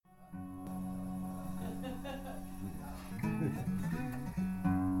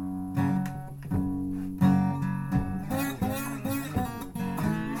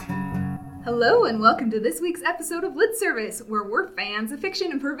Hello and welcome to this week's episode of Lit Service, where we're fans of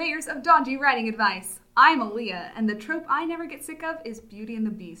fiction and purveyors of dodgy writing advice. I'm Aaliyah, and the trope I never get sick of is Beauty and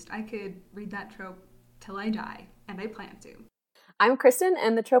the Beast. I could read that trope till I die, and I plan to. I'm Kristen,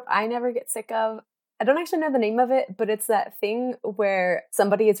 and the trope I never get sick of, I don't actually know the name of it, but it's that thing where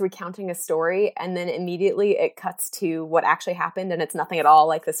somebody is recounting a story and then immediately it cuts to what actually happened and it's nothing at all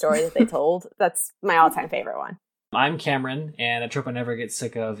like the story that they told. That's my all-time favorite one. I'm Cameron, and a trope I never get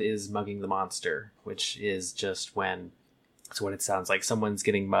sick of is mugging the monster, which is just when it's what it sounds like. Someone's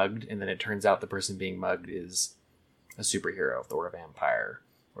getting mugged, and then it turns out the person being mugged is a superhero or a vampire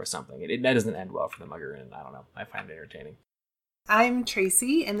or something. That doesn't end well for the mugger, and I don't know. I find it entertaining. I'm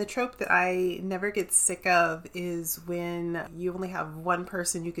Tracy, and the trope that I never get sick of is when you only have one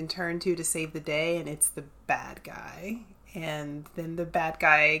person you can turn to save the day, and it's the bad guy. And then the bad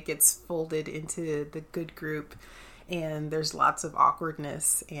guy gets folded into the good group, and there's lots of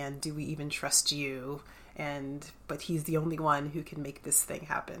awkwardness, and do we even trust you? But he's the only one who can make this thing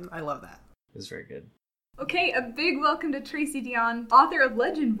happen. I love that. It's very good. Okay, a big welcome to Tracy Dion, author of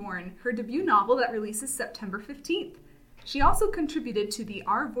Legendborn, her debut novel that releases September 15th. She also contributed to the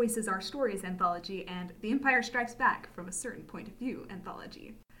Our Voices, Our Stories anthology and The Empire Strikes Back from a Certain Point of View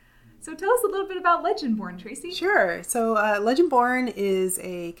anthology. So tell us a little bit about Legendborn, Tracy. Sure. So Legendborn is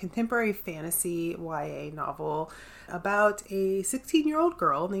a contemporary fantasy YA novel about a 16-year-old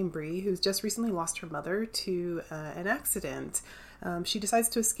girl named Bree who's just recently lost her mother to an accident. She decides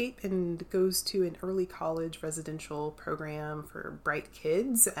to escape and goes to an early college residential program for bright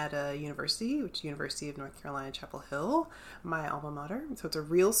kids at a university, which is University of North Carolina, Chapel Hill, my alma mater. So it's a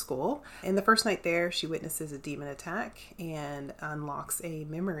real school. And the first night there, she witnesses a demon attack and unlocks a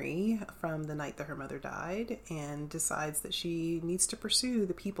memory from the night that her mother died and decides that she needs to pursue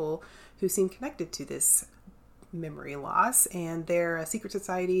the people who seem connected to this memory loss. And they're a secret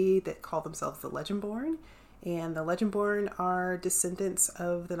society that call themselves the Legendborn. And the Legendborn are descendants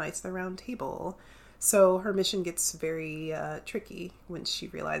of the Knights of the Round Table. So her mission gets very tricky when she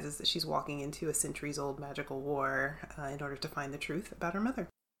realizes that she's walking into a centuries-old magical war in order to find the truth about her mother.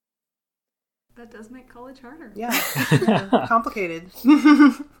 That does make college harder. Yeah, complicated.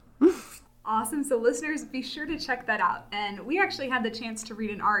 Awesome. So listeners, be sure to check that out. And we actually had the chance to read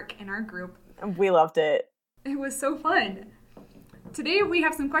an arc in our group. We loved it. It was so fun. Today we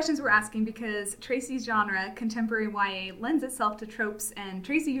have some questions we're asking because Tracy's genre, contemporary YA, lends itself to tropes, and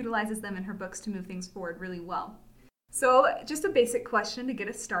Tracy utilizes them in her books to move things forward really well. So just a basic question to get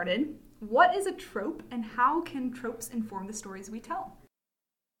us started. What is a trope, and how can tropes inform the stories we tell?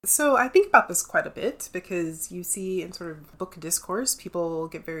 So I think about this quite a bit because you see in sort of book discourse, people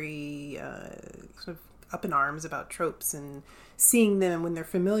get very sort of up in arms about tropes and seeing them when they're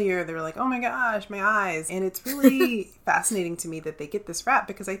familiar, they're like, oh my gosh, my eyes. And it's really fascinating to me that they get this rap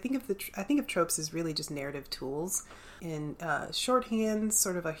because I think of tropes as really just narrative tools in shorthand,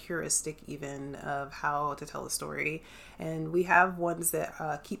 sort of a heuristic even of how to tell a story. And we have ones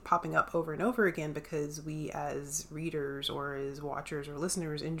that keep popping up over and over again because we as readers or as watchers or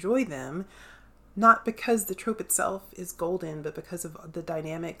listeners enjoy them. Not because the trope itself is golden, but because of the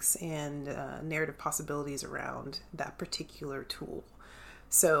dynamics and narrative possibilities around that particular tool.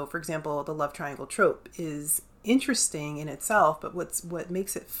 So, for example, the love triangle trope is interesting in itself, but what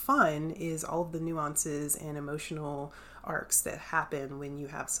makes it fun is all of the nuances and emotional arcs that happen when you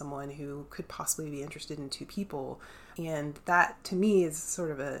have someone who could possibly be interested in two people. And that, to me, is sort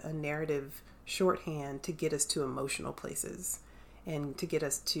of a narrative shorthand to get us to emotional places and to get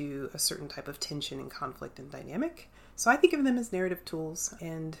us to a certain type of tension and conflict and dynamic. So I think of them as narrative tools.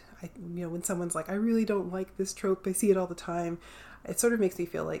 And when someone's like, I really don't like this trope, I see it all the time, it sort of makes me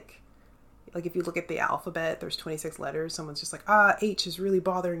feel like if you look at the alphabet, there's 26 letters. Someone's just like, H is really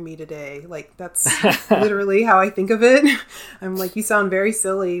bothering me today. Like, that's literally how I think of it. I'm like, you sound very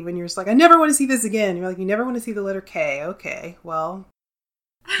silly when you're just like, I never want to see this again. You're like, you never want to see the letter K. Okay, well,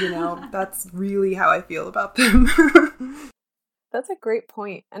 that's really how I feel about them. That's a great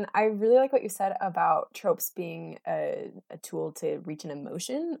point. And I really like what you said about tropes being a tool to reach an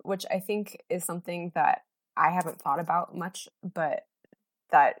emotion, which I think is something that I haven't thought about much, but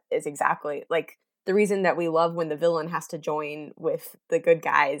that is exactly like the reason that we love when the villain has to join with the good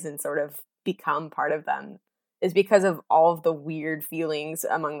guys and sort of become part of them is because of all of the weird feelings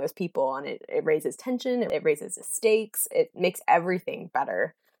among those people. And it raises tension, it raises the stakes, it makes everything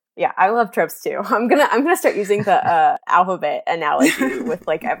better. Yeah, I love tropes too. I'm gonna start using the alphabet analogy with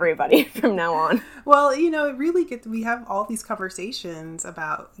like everybody from now on. Well, it really we have all these conversations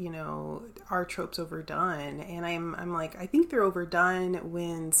about, are tropes overdone? And I'm like, I think they're overdone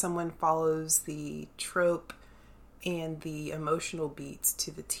when someone follows the trope and the emotional beats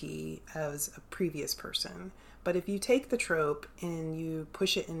to the T as a previous person. But if you take the trope and you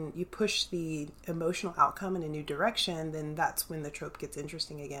push it and you push the emotional outcome in a new direction, then that's when the trope gets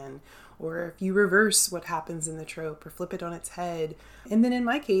interesting again. Or if you reverse what happens in the trope or flip it on its head. And then in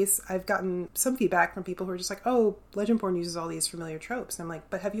my case, I've gotten some feedback from people who are just like, oh, Legendborn uses all these familiar tropes. And I'm like,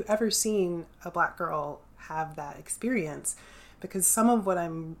 but have you ever seen a Black girl have that experience? Because some of what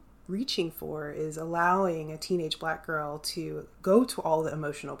I'm reaching for is allowing a teenage Black girl to go to all the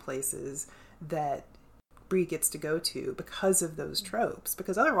emotional places that Bree gets to go to because of those tropes.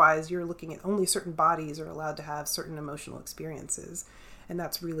 Because otherwise you're looking at only certain bodies are allowed to have certain emotional experiences. And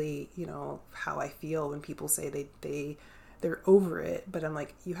that's really, you know, how I feel when people say they're over it. But I'm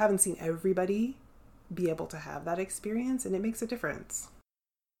like, you haven't seen everybody be able to have that experience, and it makes a difference.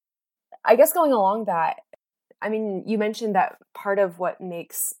 I guess going along that, I mean, you mentioned that part of what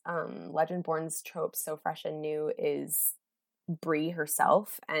makes Legendborn's tropes so fresh and new is Bree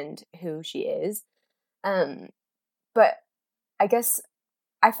herself and who she is. But I guess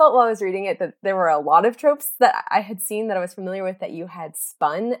I felt while I was reading it that there were a lot of tropes that I had seen that I was familiar with that you had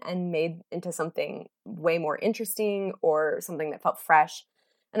spun and made into something way more interesting or something that felt fresh.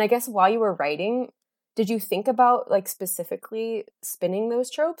 And I guess while you were writing, did you think about like specifically spinning those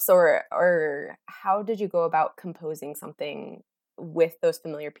tropes, or how did you go about composing something with those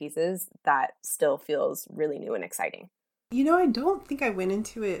familiar pieces that still feels really new and exciting? You know, I don't think I went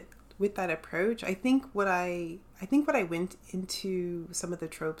into it with that approach. I think what I went into some of the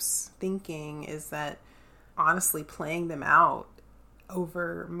tropes thinking is that honestly playing them out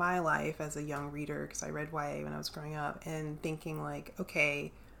over my life as a young reader, because I read YA when I was growing up, and thinking like,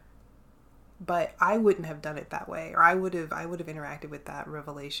 okay, but I wouldn't have done it that way, or I would have interacted with that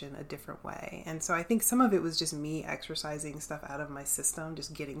revelation a different way. And so I think some of it was just me exercising stuff out of my system,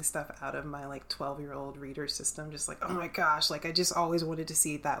 just getting stuff out of my like 12-year-old reader system, just like, oh my gosh, like I just always wanted to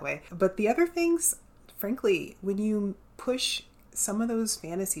see it that way. But the other things, frankly, when you push some of those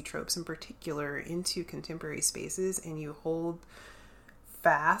fantasy tropes in particular into contemporary spaces and you hold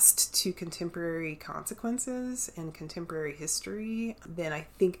fast to contemporary consequences and contemporary history, then I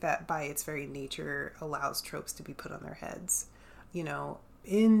think that by its very nature allows tropes to be put on their heads. You know,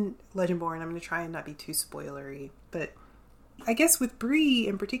 in Legendborn, I'm going to try and not be too spoilery, but I guess with Bree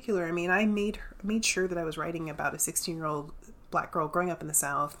in particular, I mean, I made sure that I was writing about a 16-year-old Black girl growing up in the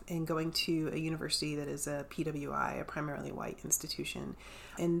South and going to a university that is a PWI, a primarily white institution.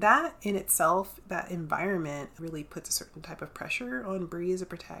 And that in itself, that environment really puts a certain type of pressure on Bree as a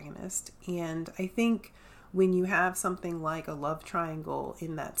protagonist. And I think when you have something like a love triangle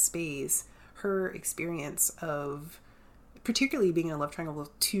in that space, her experience of particularly being in a love triangle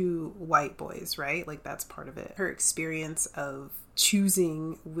with two white boys, right? Like that's part of it. Her experience of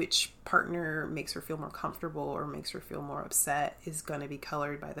choosing which partner makes her feel more comfortable or makes her feel more upset is going to be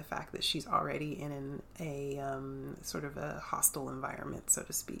colored by the fact that she's already in a sort of a hostile environment, so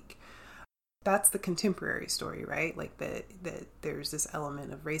to speak. That's the contemporary story, right? Like that there's this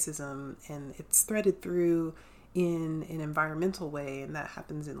element of racism and it's threaded through in an environmental way, and that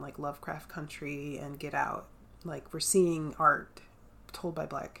happens in like Lovecraft Country and Get Out. Like we're seeing art told by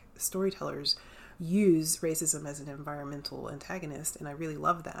Black storytellers use racism as an environmental antagonist, and I really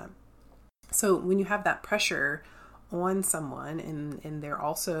love that. So when you have that pressure on someone and they're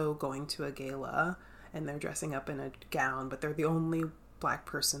also going to a gala and they're dressing up in a gown, but they're the only Black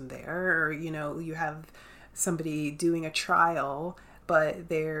person there, or you know, you have somebody doing a trial but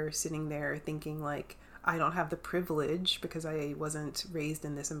they're sitting there thinking like, I don't have the privilege because I wasn't raised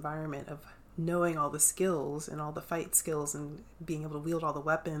in this environment of knowing all the skills and all the fight skills and being able to wield all the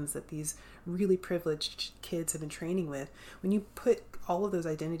weapons that these really privileged kids have been training with. When you put all of those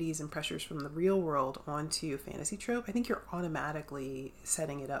identities and pressures from the real world onto a fantasy trope, I think you're automatically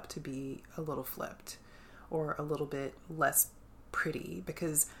setting it up to be a little flipped or a little bit less pretty,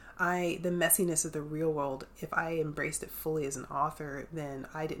 because the messiness of the real world, if I embraced it fully as an author, then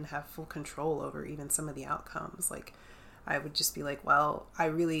I didn't have full control over even some of the outcomes. Like I would just be like, well, I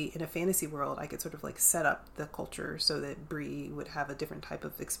really, in a fantasy world, I could sort of like set up the culture so that Bree would have a different type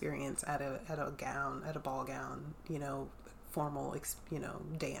of experience at a ball gown, you know, formal, you know,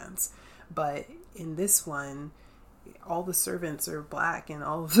 dance. But in this one, all the servants are Black and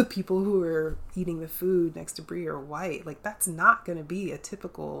all of the people who are eating the food next to Bree are white. Like that's not going to be a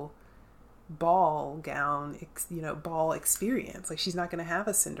typical ball gown, you know, ball experience. Like she's not going to have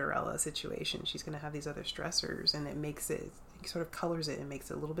a Cinderella situation. She's going to have these other stressors, and it sort of colors it and makes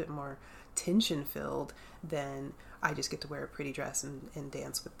it a little bit more tension filled than I just get to wear a pretty dress and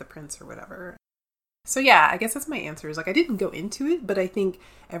dance with the prince or whatever. So yeah, I guess that's my answer, is like I didn't go into it, but I think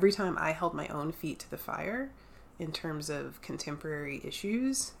every time I held my own feet to the fire in terms of contemporary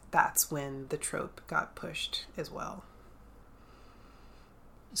issues, that's when the trope got pushed as well.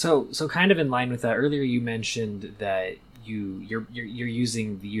 So kind of in line with that, earlier you mentioned that you're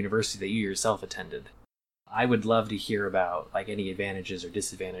using the university that you yourself attended. I would love to hear about like any advantages or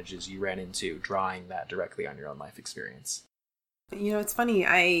disadvantages you ran into drawing that directly on your own life experience. You know, it's funny.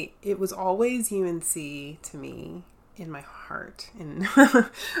 It was always UNC to me in my heart, and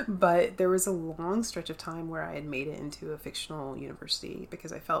but there was a long stretch of time where I had made it into a fictional university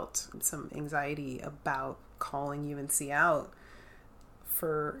because I felt some anxiety about calling UNC out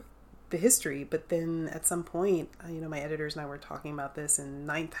for the history. But then at some point, you know, my editors and I were talking about this, and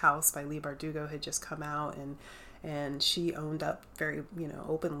Ninth House by Leigh Bardugo had just come out, and she owned up very, you know,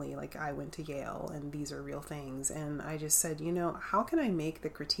 openly, like, I went to Yale and these are real things. And I just said, you know, how can I make the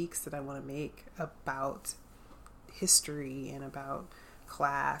critiques that I want to make about history and about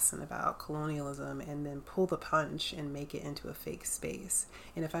class and about colonialism and then pull the punch and make it into a fake space?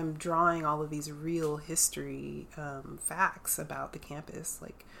 And if I'm drawing all of these real history facts about the campus,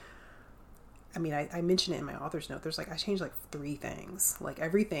 like, I mean, I mentioned it in my author's note. There's like, I changed like 3 things. Like,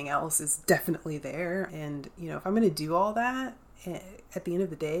 everything else is definitely there. And, you know, if I'm going to do all that, at the end of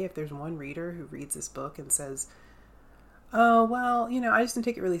the day, if there's one reader who reads this book and says, oh, well, you know, I just didn't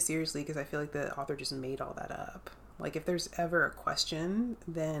take it really seriously because I feel like the author just made all that up. Like, if there's ever a question,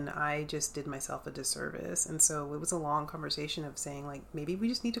 then I just did myself a disservice. And so it was a long conversation of saying, like, maybe we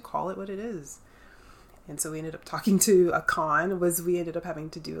just need to call it what it is. And so we ended up talking to a con, we ended up having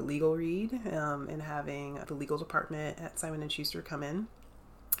to do a legal read and having the legal department at Simon & Schuster come in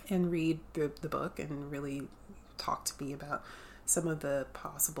and read the book and really talk to me about some of the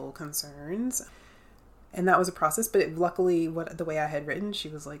possible concerns. And that was a process, but luckily the way I had written, she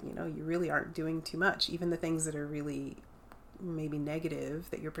was like, you know, you really aren't doing too much. Even the things that are really maybe negative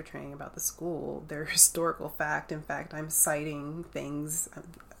that you're portraying about the school, they're historical fact. In fact, I'm citing things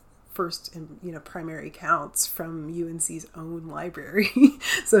first and, you know, primary accounts from UNC's own library.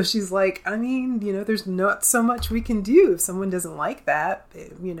 So she's like, I mean, you know, there's not so much we can do if someone doesn't like that,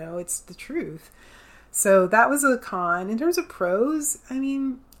 you know, it's the truth. So that was a con. In terms of pros, I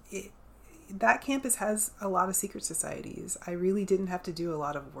mean, that campus has a lot of secret societies. I really didn't have to do a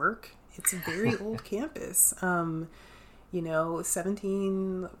lot of work. It's a very old campus. You know,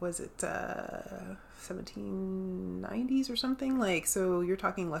 1790s or something, like, so you're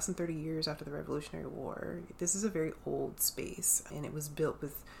talking less than 30 years after the Revolutionary War. This is a very old space, and it was built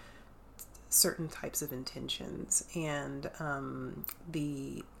with certain types of intentions, and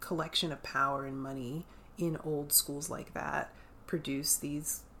the collection of power and money in old schools like that produce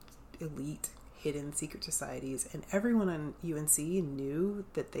these elite hidden secret societies, and everyone on UNC knew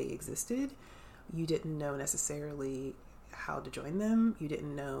that they existed. You didn't know necessarily how to join them. You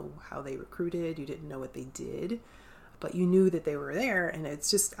didn't know how they recruited. You didn't know what they did, but you knew that they were there. And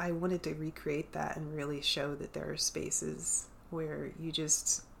it's just, I wanted to recreate that and really show that there are spaces where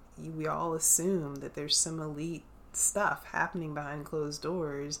we all assume that there's some elite stuff happening behind closed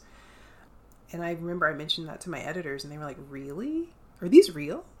doors. And I remember I mentioned that to my editors, and they were like, really? Are these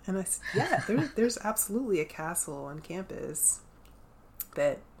real? And I said, yeah, there's absolutely a castle on campus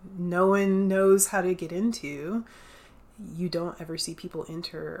that no one knows how to get into. You don't ever see people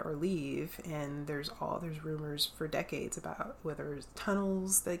enter or leave, and there's rumors for decades about whether it's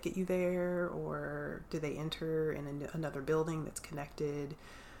tunnels that get you there, or do they enter in another building that's connected.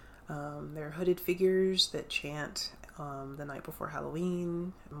 There are hooded figures that chant the night before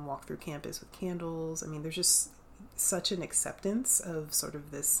Halloween and walk through campus with candles. I mean, there's just such an acceptance of sort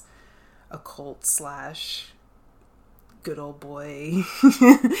of this occult / good old boy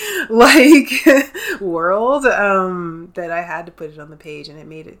like world that I had to put it on the page, and it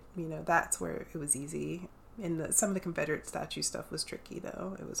made it, you know, that's where it was easy. And some of the Confederate statue stuff was tricky,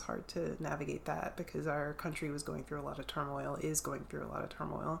 though. It was hard to navigate that because our country was going through a lot of turmoil,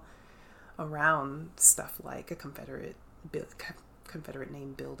 around stuff like a Confederate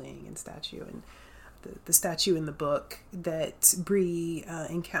name building and statue. And the statue in the book that Bree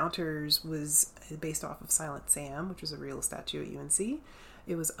encounters was based off of Silent Sam, which was a real statue at UNC.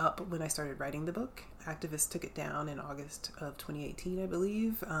 It was up when I started writing the book. Activists took it down in August of 2018, I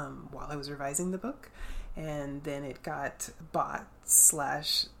believe, while I was revising the book. And then it got bought /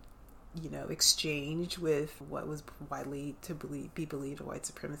 exchanged with what was widely be believed a white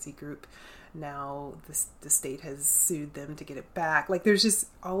supremacy group. Now the state has sued them to get it back. Like, there's just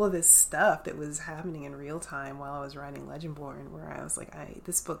all of this stuff that was happening in real time while I was writing Legendborn, where I was like,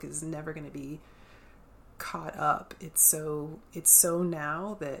 this book is never going to be caught up. It's so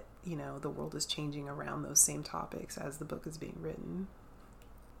now that, you know, the world is changing around those same topics as the book is being written.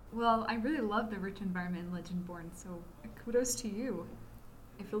 Well, I really love the rich environment in Legendborn, so kudos to you.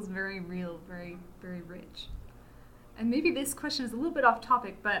 It feels very real, very, very rich. And maybe this question is a little bit off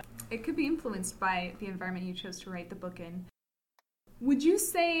topic, but it could be influenced by the environment you chose to write the book in. Would you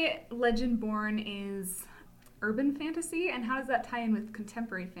say Legendborn is urban fantasy, and how does that tie in with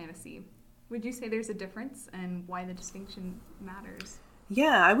contemporary fantasy? Would you say there's a difference, and why the distinction matters?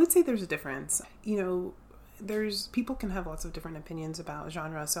 Yeah, I would say there's a difference. People can have lots of different opinions about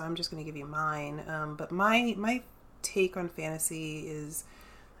genre, so I'm just going to give you mine. But my take on fantasy is,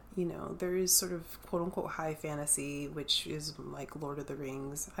 there is sort of quote unquote high fantasy, which is like Lord of the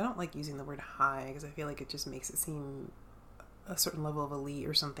Rings. I don't like using the word high because I feel like it just makes it seem a certain level of elite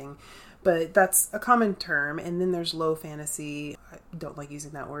or something, but that's a common term. And then there's low fantasy. I don't like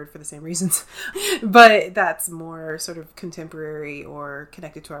using that word for the same reasons, but that's more sort of contemporary or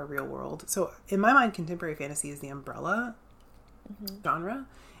connected to our real world. So in my mind, contemporary fantasy is the umbrella genre,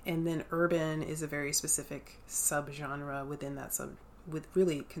 and then urban is a very specific subgenre within that with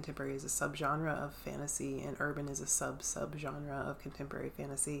really contemporary is a subgenre of fantasy, and urban is a subgenre of contemporary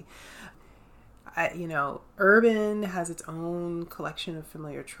fantasy. Urban has its own collection of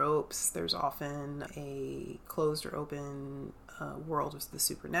familiar tropes. There's often a closed or open world with the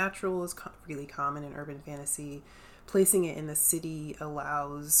supernatural is really common in urban fantasy. Placing it in the city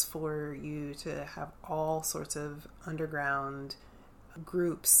allows for you to have all sorts of underground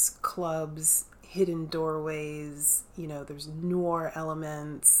groups, clubs, hidden doorways. There's noir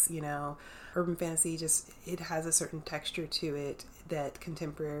elements. Urban fantasy it has a certain texture to it that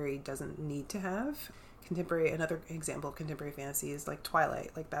contemporary doesn't need to have. Another example of contemporary fantasy is like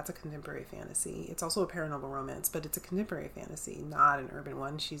Twilight. Like, that's a contemporary fantasy. It's also a paranormal romance, but it's a contemporary fantasy, not an urban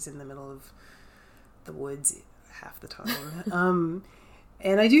one. She's in the middle of the woods half the time.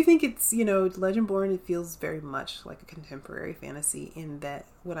 And I do think it's, Legendborn, it feels very much like a contemporary fantasy in that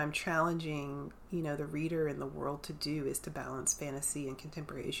what I'm challenging, the reader and the world to do is to balance fantasy and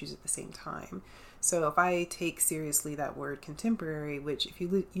contemporary issues at the same time. So if I take seriously that word contemporary, which if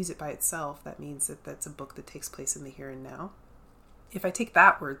you use it by itself, that means that that's a book that takes place in the here and now. If I take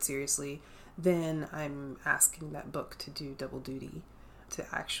that word seriously, then I'm asking that book to do double duty, to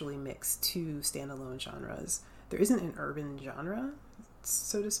actually mix two standalone genres. There isn't an urban genre,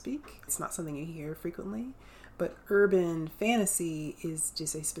 so to speak. It's not something you hear frequently, but urban fantasy is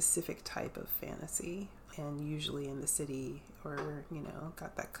just a specific type of fantasy, and usually in the city, or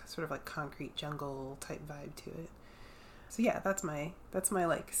got that sort of like concrete jungle type vibe to it. So yeah, that's my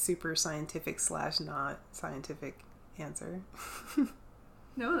like super scientific / not scientific answer.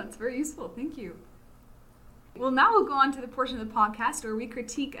 No, that's very useful. Thank you. Well, now we'll go on to the portion of the podcast where we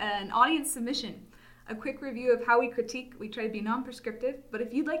critique an audience submission. A quick review of how we critique. We try to be non-prescriptive, but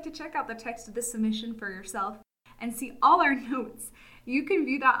if you'd like to check out the text of this submission for yourself and see all our notes, you can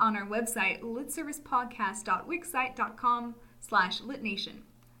view that on our website, litservicepodcast.wixsite.com/litnation.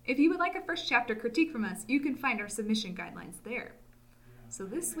 If you would like a first chapter critique from us, you can find our submission guidelines there. So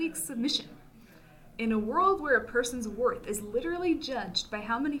this week's submission. In a world where a person's worth is literally judged by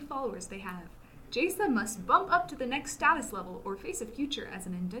how many followers they have, Jaisa must bump up to the next status level or face a future as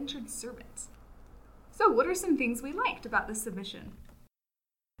an indentured servant. So what are some things we liked about this submission?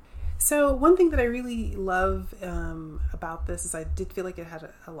 So one thing that I really love about this is I did feel like it had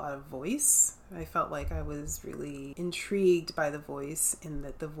a lot of voice. I felt like I was really intrigued by the voice, in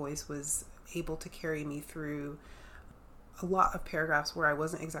that the voice was able to carry me through a lot of paragraphs where I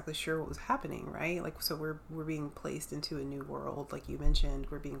wasn't exactly sure what was happening, right? Like, so we're being placed into a new world, like you mentioned.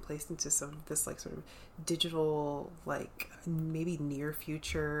 We're being placed into some of this like sort of digital, like maybe near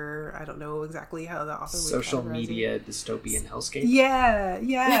future. I don't know exactly how the author would social media dystopian hellscape. Yeah.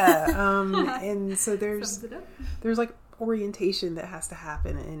 And so there's like orientation that has to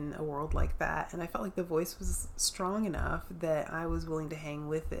happen in a world like that, and I felt like the voice was strong enough that I was willing to hang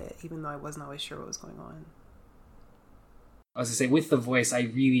with it, even though I wasn't always sure what was going on. I was going to say, with the voice, I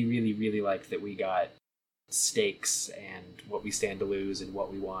really, really, really liked that we got stakes and what we stand to lose and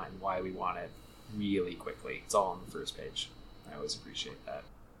what we want and why we want it really quickly. It's all on the first page. I always appreciate that.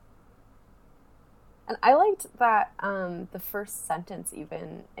 And I liked that the first sentence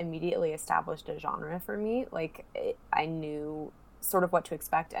even immediately established a genre for me. Like, I knew sort of what to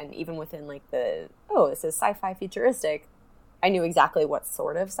expect, and even within like this is sci-fi futuristic, I knew exactly what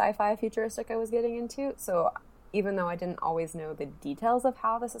sort of sci-fi futuristic I was getting into. So even though I didn't always know the details of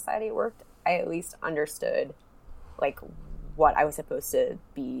how the society worked, I at least understood like what I was supposed to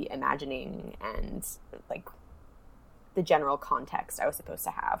be imagining and like the general context I was supposed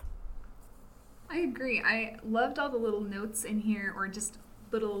to have. I agree. I loved all the little notes in here, or just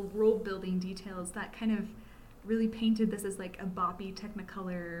little world building details that kind of really painted this as like a boppy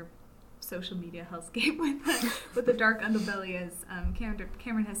Technicolor social media hellscape with the dark underbelly, as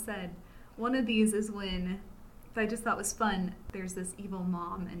Cameron has said. One of these is when, that I just thought was fun, there's this evil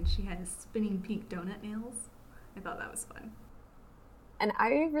mom and she has spinning pink donut nails. I thought that was fun. And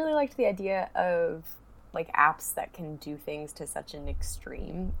I really liked the idea of like apps that can do things to such an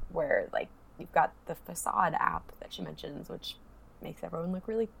extreme, where like you've got the facade app that she mentions, which makes everyone look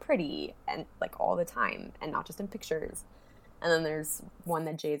really pretty and like all the time and not just in pictures. And then there's one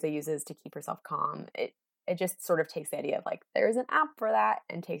that Jayza uses to keep herself calm. It just sort of takes the idea of like there's an app for that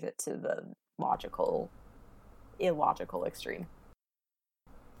and takes it to the illogical extreme.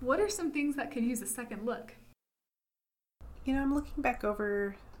 What are some things that could use a second look? You know, I'm looking back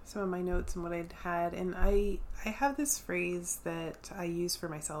over some of my notes and what I'd had, and I have this phrase that I use for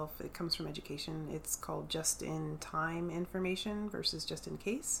myself. It comes from education. It's called just-in-time information versus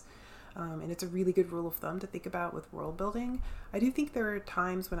just-in-case. And it's a really good rule of thumb to think about with world building. I do think there are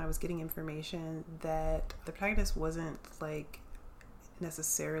times when I was getting information that the protagonist wasn't like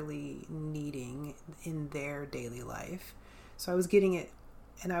necessarily needing in their daily life. So I was getting it,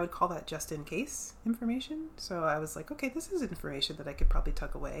 and I would call that just in case information. So I was like, okay, this is information that I could probably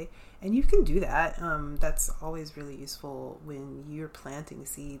tuck away. And you can do that. That's always really useful when you're planting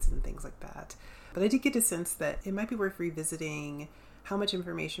seeds and things like that. But I did get a sense that it might be worth revisiting how much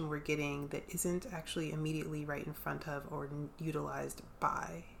information we're getting that isn't actually immediately right in front of or utilized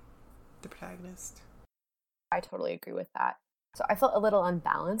by the protagonist. I totally agree with that. So I felt a little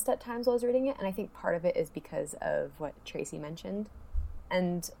unbalanced at times while I was reading it, and I think part of it is because of what Tracy mentioned.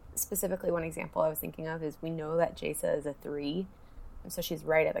 And specifically one example I was thinking of is we know that Jayza is a 3, and so she's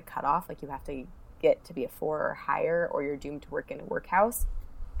right at the cutoff. Like you have to get to be a 4 or higher or you're doomed to work in a workhouse.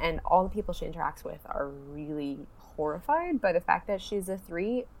 And all the people she interacts with are really horrified by the fact that she's a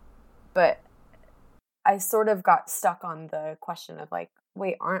 3. But I sort of got stuck on the question of like,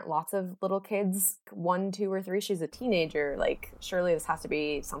 wait, aren't lots of little kids 1, 2, or 3? She's a teenager. Like, surely this has to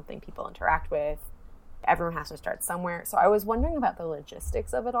be something people interact with. Everyone has to start somewhere. So I was wondering about the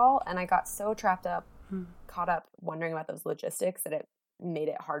logistics of it all, and I got so caught up wondering about those logistics that it made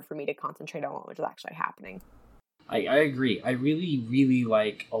it hard for me to concentrate on what was actually happening. I agree. I really, really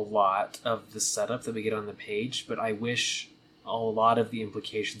like a lot of the setup that we get on the page, but I wish a lot of the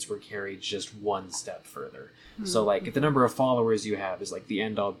implications were carried just one step further. Mm-hmm. So, like, if the number of followers you have is, like, the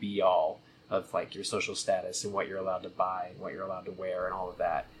end-all, be-all of, like, your social status and what you're allowed to buy and what you're allowed to wear and all of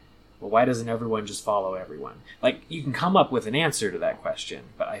that, well, why doesn't everyone just follow everyone? Like, you can come up with an answer to that question,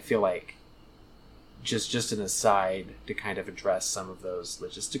 but I feel like just an aside to kind of address some of those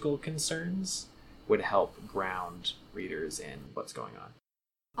logistical concerns would help ground readers in what's going on.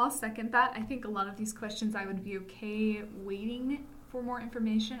 I'll second that. I think a lot of these questions I would be okay waiting for more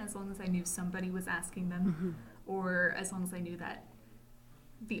information as long as I knew somebody was asking them, or as long as I knew that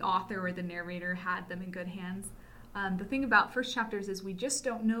the author or the narrator had them in good hands. The thing about first chapters is we just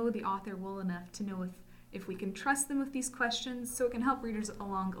don't know the author well enough to know if we can trust them with these questions, so it can help readers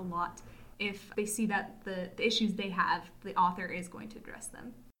along a lot if they see that the issues they have, the author is going to address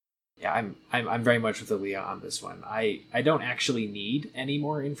them. Yeah, I'm very much with Aaliyah on this one. I don't actually need any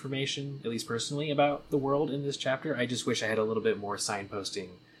more information, at least personally, about the world in this chapter. I just wish I had a little bit more signposting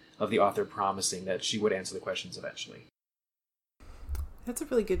of the author promising that she would answer the questions eventually. That's a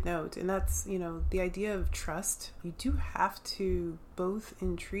really good note. And that's, the idea of trust. You do have to both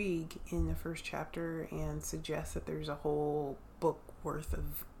intrigue in the first chapter and suggest that there's a whole book worth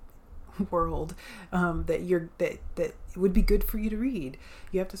of world that would be good for you to read.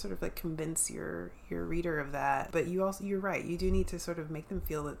 You have to sort of like convince your reader of that, but you're right, you do need to sort of make them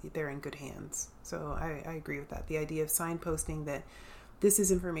feel that they're in good hands. So I agree with that. The idea of signposting that this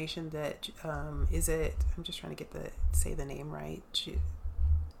is information that is it, I'm just trying to say the name right,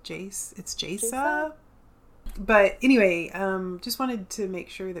 Jace, it's Jayza. But anyway, just wanted to make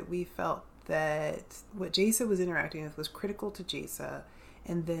sure that we felt that what Jayza was interacting with was critical to Jayza,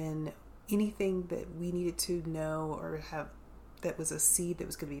 and then anything that we needed to know or have that was a seed that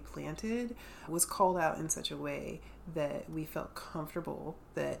was going to be planted was called out in such a way that we felt comfortable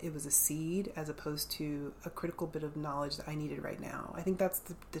that it was a seed as opposed to a critical bit of knowledge that I needed right now. I think that's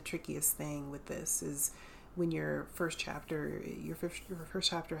the trickiest thing with this is when your first chapter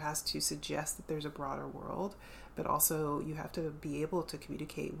has to suggest that there's a broader world, but also you have to be able to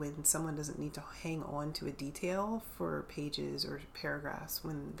communicate when someone doesn't need to hang on to a detail for pages or paragraphs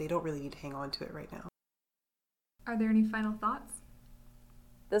when they don't really need to hang on to it right now. Are there any final thoughts?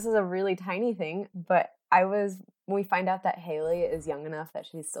 This is a really tiny thing, but when we find out that Haley is young enough that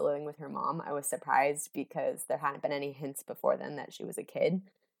she's still living with her mom, I was surprised because there hadn't been any hints before then that she was a kid.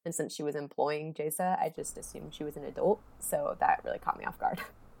 And since she was employing Jaisa, I just assumed she was an adult. So that really caught me off guard.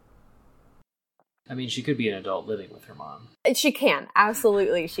 I mean, she could be an adult living with her mom. She can.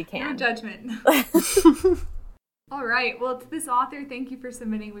 Absolutely, she can. No judgment. All right. Well, to this author, thank you for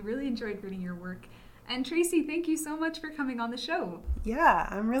submitting. We really enjoyed reading your work. And Tracy, thank you so much for coming on the show. Yeah,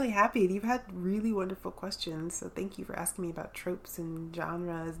 I'm really happy. You've had really wonderful questions. So thank you for asking me about tropes and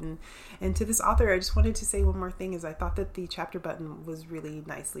genres. And to this author, I just wanted to say one more thing is I thought that the chapter button was really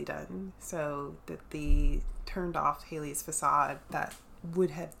nicely done. So that the turned off Haley's facade, that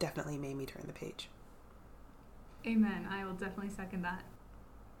would have definitely made me turn the page. Amen. I will definitely second that.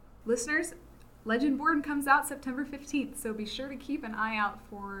 Listeners, Legendborn comes out September 15th, so be sure to keep an eye out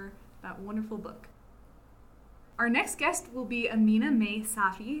for that wonderful book. Our next guest will be Amina May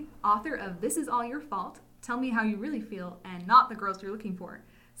Safi, author of This Is All Your Fault, Tell Me How You Really Feel, and Not the Girls You're Looking For.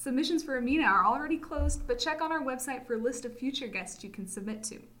 Submissions for Amina are already closed, but check on our website for a list of future guests you can submit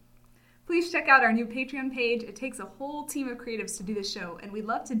to. Please check out our new Patreon page. It takes a whole team of creatives to do the show, and we'd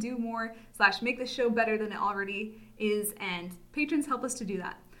love to do more / make the show better than it already is, and patrons help us to do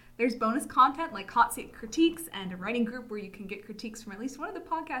that. There's bonus content like hot seat critiques and a writing group where you can get critiques from at least one of the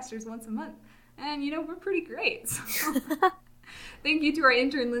podcasters once a month. And, we're pretty great. So. Thank you to our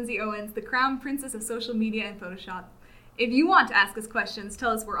intern, Lindsay Owens, the crown princess of social media and Photoshop. If you want to ask us questions, tell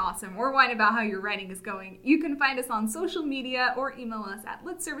us we're awesome, or whine about how your writing is going, you can find us on social media or email us at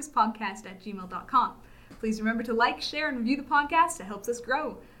litservicepodcast@gmail.com. Please remember to like, share, and review the podcast. It helps us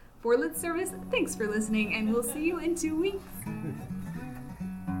grow. For Lit Service, thanks for listening, and we'll see you in 2 weeks.